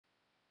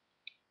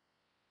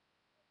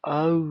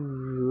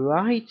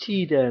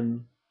Alrighty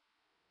then.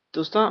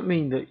 Does that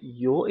mean that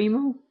you're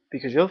emo?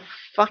 Because you're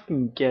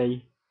fucking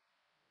gay.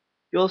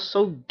 You're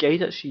so gay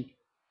that she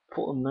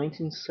put a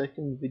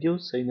 19-second video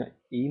saying that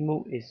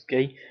emo is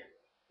gay.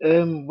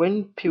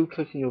 When people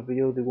click on your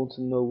video, they want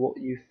to know what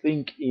you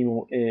think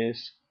emo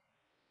is.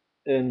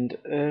 And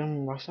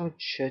last time I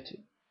checked,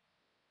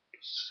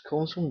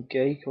 calling someone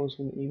gay, calling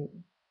someone emo,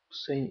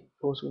 saying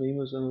calling someone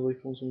emo is another way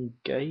calling someone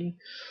gay.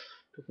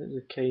 I think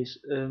it's the case.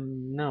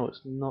 No,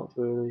 it's not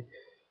really.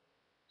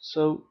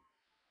 So,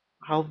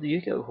 how do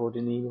you get called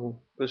an emo?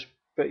 Because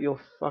bet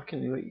you're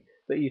fucking,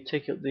 bet you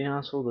take up the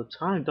ass all the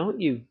time, don't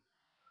you?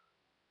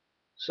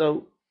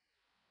 So,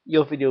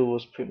 your video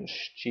was pretty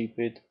much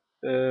stupid.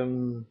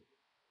 And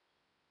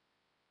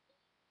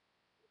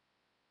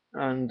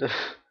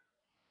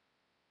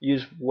you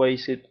just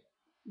wasted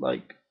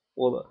like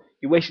all that.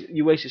 You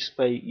wasted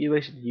space. You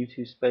wasted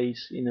YouTube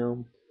space,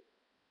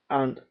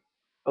 And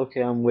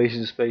okay, I'm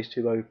wasting space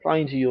too by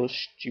replying to your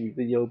stupid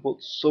video,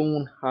 but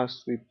someone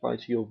has to reply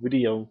to your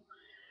video,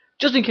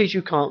 just in case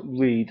you can't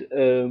read.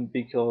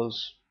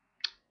 Because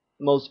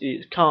most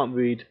idiots can't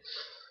read.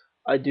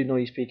 I do know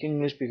you speak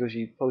English because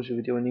you post a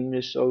video in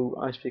English, so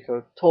I speak.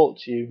 I talk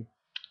to you.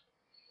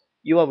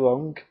 You are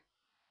wrong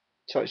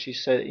to actually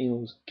say that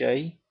email's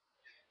gay.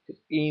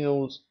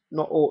 Emails,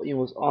 not all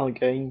emails are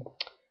gay.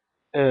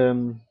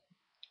 Um,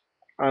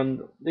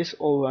 and this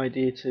whole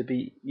idea to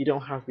be, you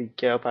don't have to be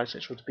gay or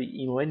bisexual to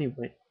be emo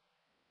anyway.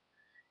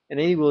 And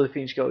anybody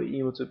thinks you got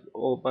emo to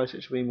or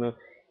bisexual emo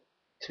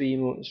to be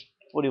emo is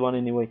 41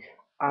 anyway.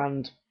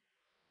 And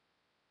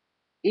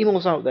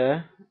emo's out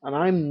there, and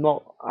I'm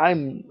not.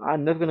 I'm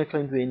never gonna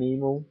claim to be an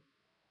emo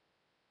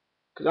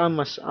because I'm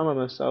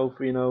myself,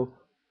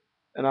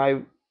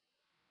 and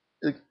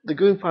the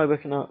group I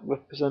represent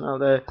out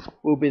there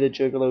will be the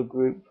Juggalo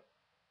group.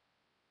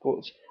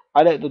 But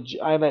I let the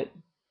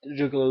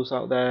Juggalos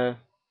out there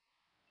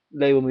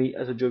label me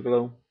as a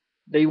Juggalo.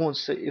 They want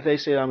to say, if they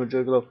say I'm a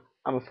Juggalo,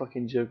 I'm a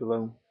fucking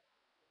Juggalo.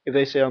 If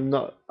they say I'm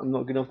not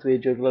good enough to be a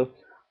Juggalo,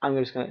 I'm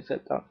just gonna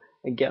accept that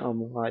and get on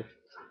with life.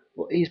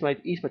 But he's my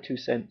 2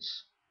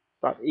 cents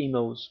about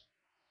emos.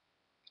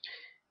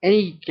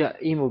 Any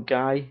emo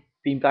guy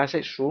being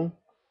bisexual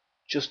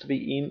just to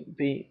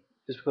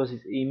just because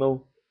he's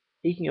emo,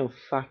 he can go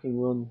fucking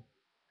run.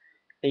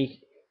 And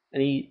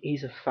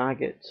he's a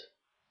faggot,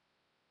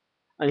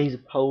 and he's a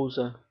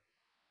poser.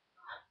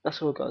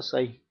 That's all I've got to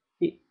say.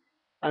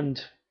 And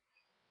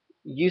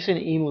you saying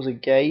emos are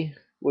gay?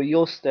 Well,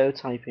 you're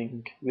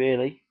stereotyping,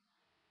 really.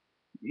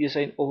 You're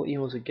saying all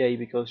emos are gay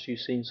because you've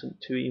seen some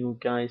two emo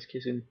guys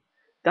kissing.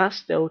 That's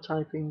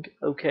stereotyping,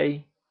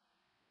 okay?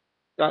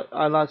 That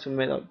I like to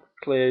make that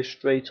clear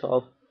straight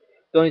off.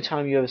 The only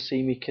time you ever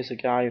see me kiss a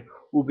guy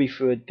will be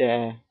through a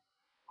dare,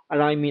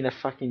 and I mean a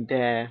fucking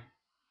dare.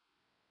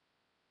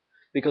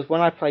 Because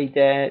when I play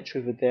dare,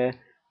 truth or dare,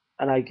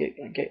 and I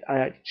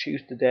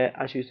choose to dare,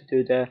 I choose to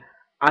do a dare,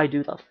 I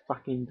do that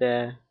fucking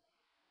dare.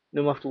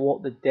 No matter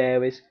what the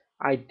dare is,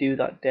 I do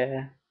that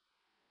dare.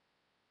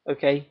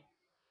 Okay?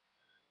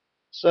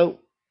 So,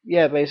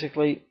 yeah,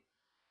 basically,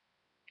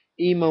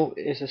 emo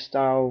is a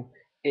style.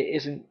 It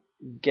isn't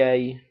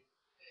gay.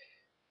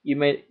 You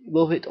may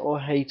love it or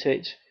hate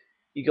it.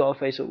 You gotta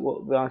face up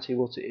what reality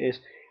what it is.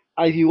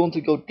 And if you want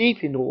to go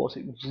deep into what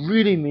it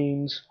really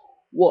means,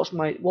 watch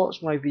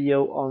my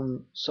video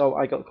on So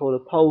I Got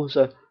Called a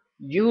Poser.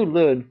 You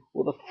learn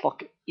what the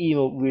fuck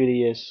emo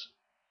really is.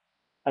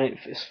 And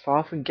it's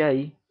far from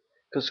gay,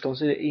 because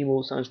consider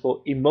emo stands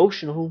for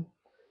emotional,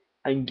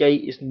 and gay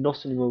is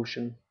not an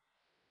emotion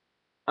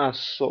as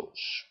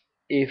such,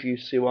 if you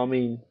see what I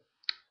mean.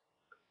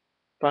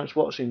 Thanks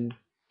for watching,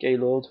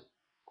 Gaylord.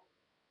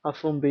 Have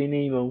fun being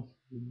emo.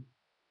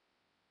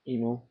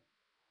 Emo.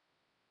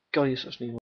 God, you're such an emo.